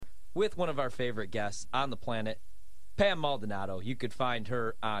with one of our favorite guests on the planet, Pam Maldonado. You could find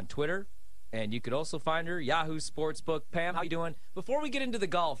her on Twitter, and you could also find her Yahoo Sportsbook. Pam, how you doing? Before we get into the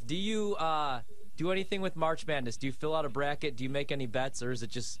golf, do you do anything with March Madness? Do you fill out a bracket? Do you make any bets, or is it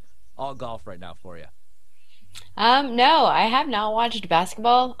just all golf right now for you? No, I have not watched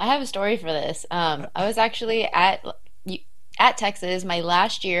basketball. I have a story for this. I was actually at Texas my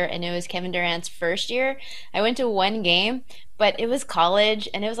last year, and it was Kevin Durant's first year. I went to one game, but it was college,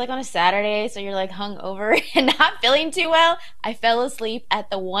 and it was like on a Saturday, so you're like hung over and not feeling too well. I fell asleep at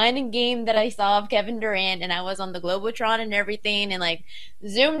the one game that I saw of Kevin Durant, and I was on the Globotron and everything, and like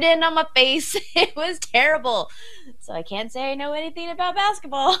zoomed in on my face. It was terrible. So I can't say I know anything about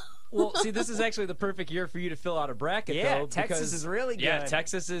basketball. Well, see, this is actually the perfect year for you to fill out a bracket, though. Texas is really good. Yeah,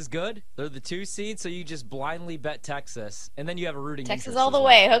 Texas is good. They're the 2 seed, so you just blindly bet Texas, and then you have a rooting Texas interest all as the well.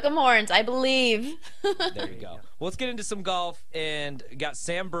 way. Hook 'em horns. I believe. There you go. Well, let's get into some golf, and got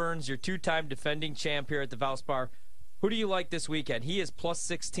Sam Burns, your 2-time defending champ here at the Valspar. Who do you like this weekend? He is plus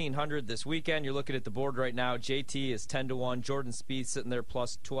 1,600 this weekend. You're looking at the board right now. JT is 10-1. Jordan Spieth sitting there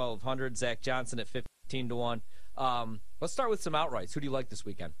plus 1,200. Zach Johnson at 15-1. Let's start with some outrights. Who do you like this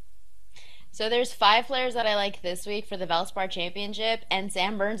weekend? So there's 5 players that I like this week for the Valspar Championship, and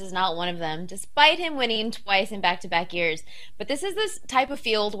Sam Burns is not one of them, despite him winning twice in back-to-back years. But this is this type of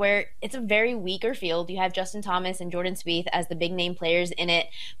field where it's a very weaker field. You have Justin Thomas and Jordan Spieth as the big-name players in it.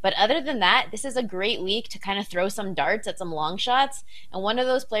 But other than that, this is a great week to kind of throw some darts at some long shots. And one of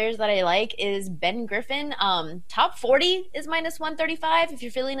those players that I like is Ben Griffin. Top 40 is minus 135 if you're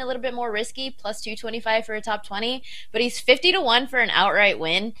feeling a little bit more risky, plus 225 for a top 20. But he's 50-1 for an outright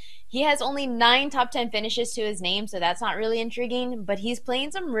win. He has only 9 top 10 finishes to his name, so that's not really intriguing, but he's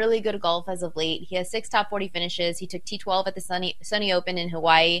playing some really good golf as of late. He has 6 top 40 finishes. He took T12 at the Sunny Open in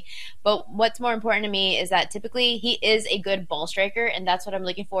Hawaii. But what's more important to me is that typically he is a good ball striker, and that's what I'm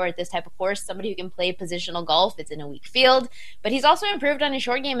looking for at this type of course, somebody who can play positional golf. It's in a weak field, but he's also improved on his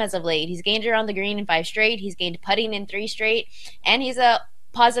short game as of late. He's gained around the green in 5 straight. He's gained putting in 3 straight, and he's a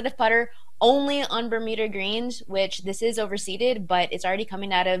positive putter only on Bermuda greens, which this is overseeded, but it's already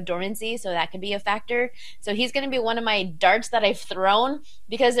coming out of dormancy, so that could be a factor. So he's going to be one of my darts that I've thrown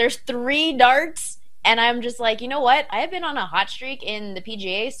because there's 3 darts, and I'm just like, you know what? I have been on a hot streak in the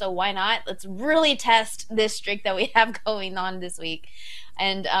PGA, so why not? Let's really test this streak that we have going on this week.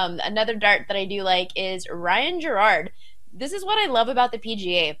 And another dart that I do like is Ryan Gerard. This is what I love about the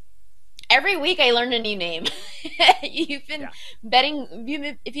PGA. Every week I learn a new name. You've been betting,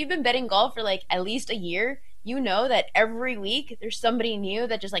 if you've been betting golf for like at least a year, you know that every week there's somebody new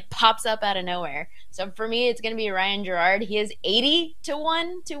that just like pops up out of nowhere. So for me, it's going to be Ryan Gerard. He is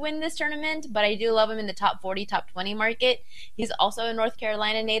 80-1 to win this tournament, but I do love him in the top 40, top 20 market. He's also a North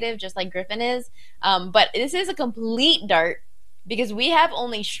Carolina native, just like Griffin is. But this is a complete dart because we have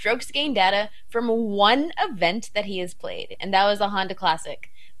only strokes gained data from one event that he has played, and that was the Honda Classic.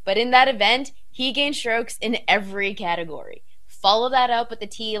 But in that event, he gained strokes in every category. Follow that up with the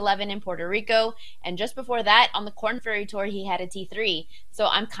T11 in Puerto Rico, and just before that, on the Corn Ferry Tour, he had a T3. So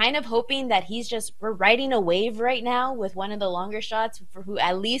I'm kind of hoping that we're riding a wave right now with one of the longer shots for who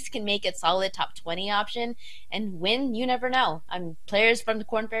at least can make it solid top 20 option and win. You never know. Players from the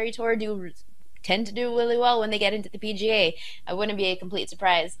Corn Ferry Tour tend to do really well when they get into the PGA. I wouldn't be a complete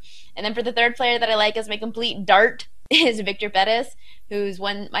surprise. And then for the third player that I like as my complete dart is Victor Pettis, who's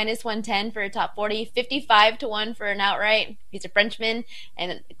minus 110 for a top 40, 55-1 for an outright. He's a Frenchman,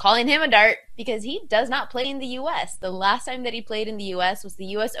 and calling him a dart because he does not play in the U.S. The last time that he played in the U.S. was the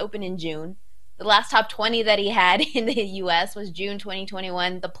U.S. Open in June. The last top 20 that he had in the U.S. was June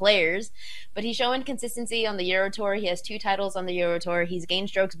 2021, the Players. But he's showing consistency on the Euro Tour. He has 2 titles on the Euro Tour. He's gained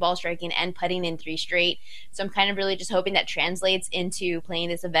strokes, ball striking, and putting in 3 straight. So I'm kind of really just hoping that translates into playing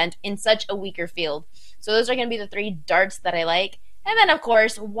this event in such a weaker field. So those are going to be the 3 darts that I like. And then, of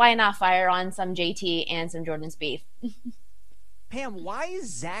course, why not fire on some JT and some Jordan Spieth? Pam, why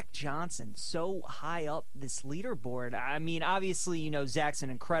is Zach Johnson so high up this leaderboard? I mean, obviously, Zach's an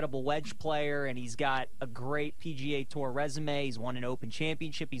incredible wedge player, and he's got a great PGA Tour resume. He's won an Open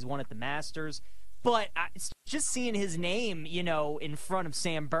Championship. He's won at the Masters. But it's just seeing his name, in front of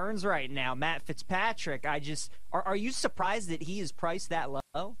Sam Burns right now, Matt Fitzpatrick, are you surprised that he is priced that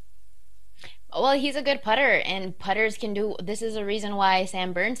low? Well, he's a good putter, and putters can do. This is a reason why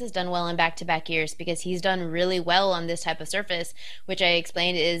Sam Burns has done well in back-to-back years, because he's done really well on this type of surface, which I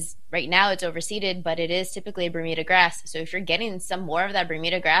explained is Right now it's overseeded, but it is typically a Bermuda grass. So if you're getting some more of that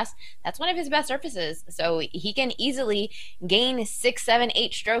Bermuda grass, that's one of his best surfaces. So he can easily gain 6, 7,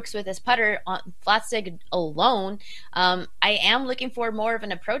 8 strokes with his putter on flat stick alone. I am looking for more of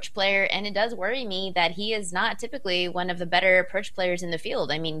an approach player, and it does worry me that he is not typically one of the better approach players in the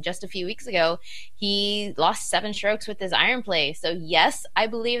field. I mean, just a few weeks ago, he lost 7 strokes with his iron play. So yes, I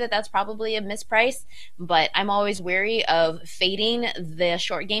believe that that's probably a misprice, but I'm always wary of fading the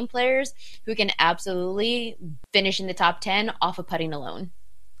short game players who can absolutely finish in the top 10 off of putting alone.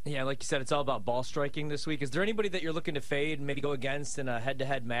 Yeah, like you said, it's all about ball striking this week. Is there anybody that you're looking to fade and maybe go against in a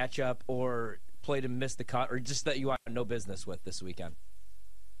head-to-head matchup, or play to miss the cut, or just that you want no business with this weekend?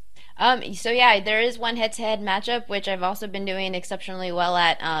 So yeah, there is one head-to-head matchup which I've also been doing exceptionally well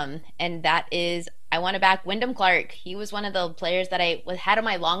at, and that is I want to back Wyndham Clark. He was one of the players that I had on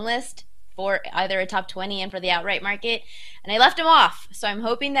my long list for either a top 20 and for the outright market, and I left him off. So I'm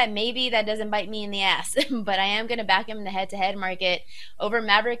hoping that maybe that doesn't bite me in the ass, but I am going to back him in the head-to-head market over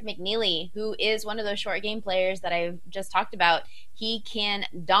Maverick McNeely, who is one of those short game players that I've just talked about. He can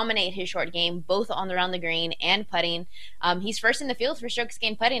dominate his short game, both on around the green and putting. He's first in the field for strokes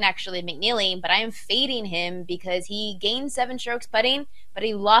gained putting, actually, McNeely, but I am fading him because he gained 7 strokes putting, but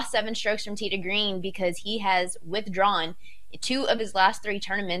he lost 7 strokes from tee to green because he has withdrawn 2 of his last 3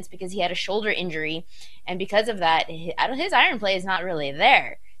 tournaments because he had a shoulder injury, and because of that, his iron play is not really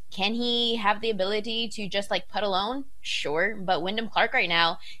there. Can he have the ability to just like putt alone? Sure, but Wyndham Clark right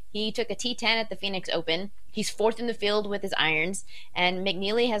now, he took a T10 at the Phoenix Open. He's 4th in the field with his irons, and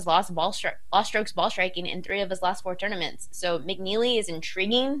McNeely has lost strokes ball striking in 3 of his last 4 tournaments. So McNeely is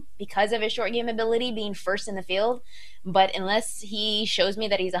intriguing because of his short game ability, being first in the field. But unless he shows me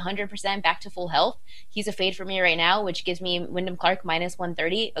that he's 100% back to full health, he's a fade for me right now, which gives me Wyndham Clark minus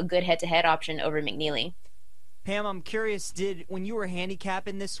 130, a good head-to-head option over McNeely. Pam, I'm curious, when you were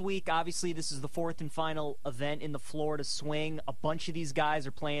handicapping this week, obviously this is the 4th and final event in the Florida Swing. A bunch of these guys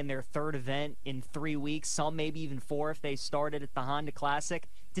are playing their 3rd event in 3 weeks, some maybe even 4 if they started at the Honda Classic.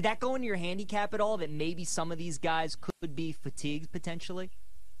 Did that go into your handicap at all, that maybe some of these guys could be fatigued potentially?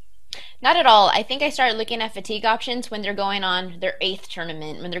 Not at all. I think I started looking at fatigue options when they're going on their 8th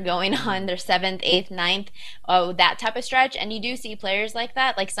tournament, when they're going on their 7th, 8th, 9th, that type of stretch. And you do see players like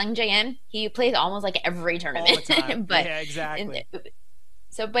that, like Sung J-M. He plays almost like every tournament. All the time. But, yeah, exactly.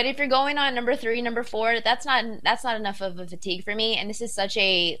 But if you're going on number 3, number 4, that's not enough of a fatigue for me. And this is such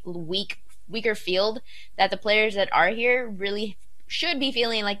a weaker field that the players that are here really should be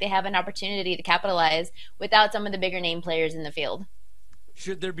feeling like they have an opportunity to capitalize without some of the bigger name players in the field.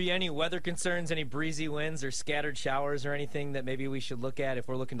 Should there be any weather concerns, any breezy winds or scattered showers or anything that maybe we should look at if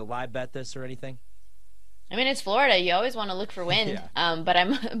we're looking to live bet this or anything? I mean, it's Florida. You always want to look for wind. Yeah.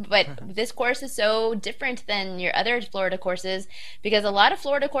 But this course is so different than your other Florida courses because a lot of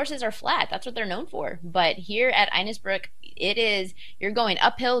Florida courses are flat. That's what they're known for. But here at Innisbrook, you're going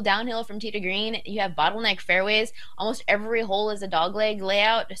uphill, downhill from tee to green. You have bottleneck fairways. Almost every hole is a dogleg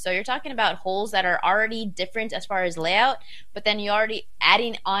layout. So you're talking about holes that are already different as far as layout, but then you're already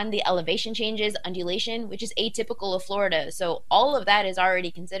adding on the elevation changes, undulation, which is atypical of Florida. So all of that is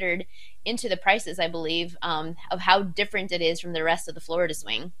already considered into the prices, I believe, of how different it is from the rest of the Florida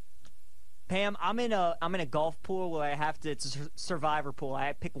swing. Pam, I'm in a golf pool where it's a survivor pool.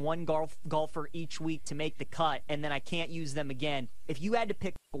 I pick one golfer each week to make the cut, and then I can't use them again. If you had to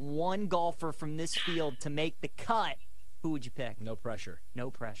pick one golfer from this field to make the cut, who would you pick? No pressure. No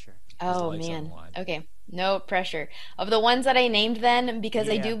pressure. Oh, man. Okay. No pressure. Of the ones that I named then, because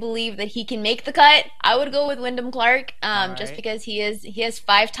I do believe that he can make the cut, I would go with Wyndham Clark, just because he has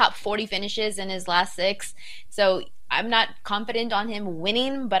 5 top 40 finishes in his last 6. So I'm not confident on him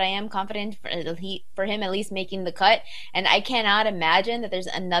winning, but I am confident for him at least making the cut. And I cannot imagine that there's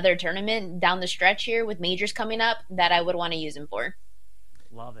another tournament down the stretch here with majors coming up that I would want to use him for.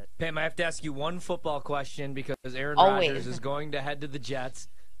 Love it. Pam, I have to ask you one football question because Aaron Always. Rodgers is going to head to the Jets.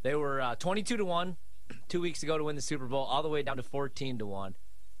 They were 22-1 2 weeks ago to win the Super Bowl, all the way down to 14-1.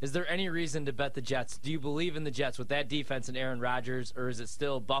 Is there any reason to bet the Jets? Do you believe in the Jets with that defense and Aaron Rodgers, or is it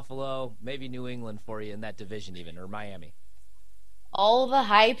still Buffalo, maybe New England for you in that division even, or Miami? All the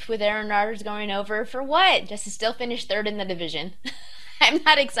hype with Aaron Rodgers going over for what? Just to still finish 3rd in the division. I'm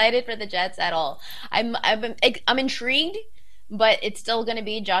not excited for the Jets at all. I'm intrigued, but it's still going to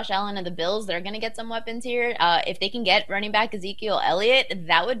be Josh Allen and the Bills. They're going to get some weapons here. If they can get running back Ezekiel Elliott,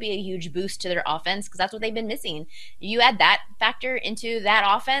 that would be a huge boost to their offense because that's what they've been missing. You add that factor into that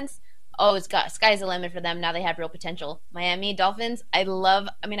offense, sky's the limit for them. Now they have real potential. Miami Dolphins, I love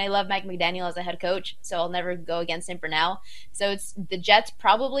Mike McDaniel as a head coach, so I'll never go against him for now. So it's the Jets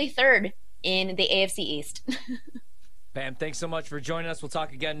probably 3rd in the AFC East. Pam, thanks so much for joining us. We'll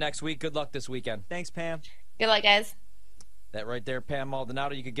talk again next week. Good luck this weekend. Thanks, Pam. Good luck, guys. That right there, Pam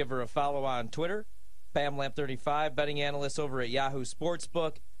Maldonado. You could give her a follow on Twitter. PamLamp35, betting analyst over at Yahoo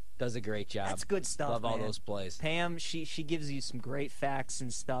Sportsbook. Does a great job. That's good stuff, Love all man. those plays. Pam, she gives you some great facts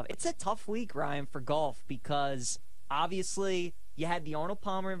and stuff. It's a tough week, Ryan, for golf because obviously you had the Arnold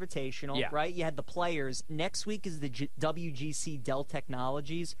Palmer Invitational, right? You had the players. Next week is the WGC Dell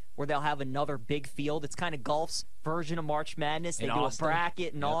Technologies, where they'll have another big field. It's kind of golf's version of March Madness. They do Austin. a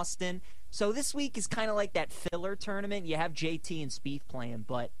bracket in Austin. So this week is kind of like that filler tournament. You have JT and Spieth playing,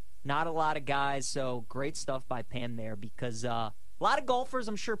 but not a lot of guys. So great stuff by Pam there because a lot of golfers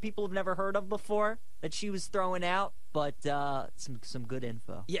I'm sure people have never heard of before that she was throwing out, but some good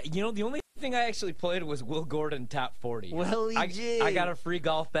info. Yeah, you know, the only thing I actually played was Will Gordon top 40. Willie G. I got a free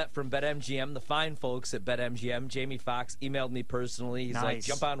golf bet from BetMGM, the fine folks at BetMGM. Jamie Foxx emailed me personally. He's like,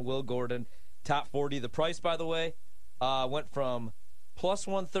 jump on Will Gordon, top 40. The price, by the way, went from plus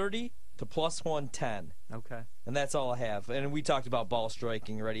 130 to plus 110. Okay. And that's all I have. And we talked about ball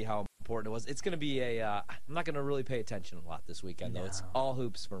striking already, how important it was. It's going to be I'm not going to really pay attention a lot this weekend, though. It's all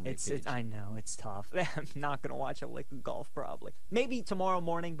hoops for me. I know, it's tough. I'm not going to watch a lick of golf, probably. Maybe tomorrow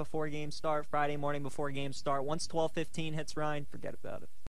morning before games start, Friday morning before games start. Once 12:15 hits, Ryan, forget about it.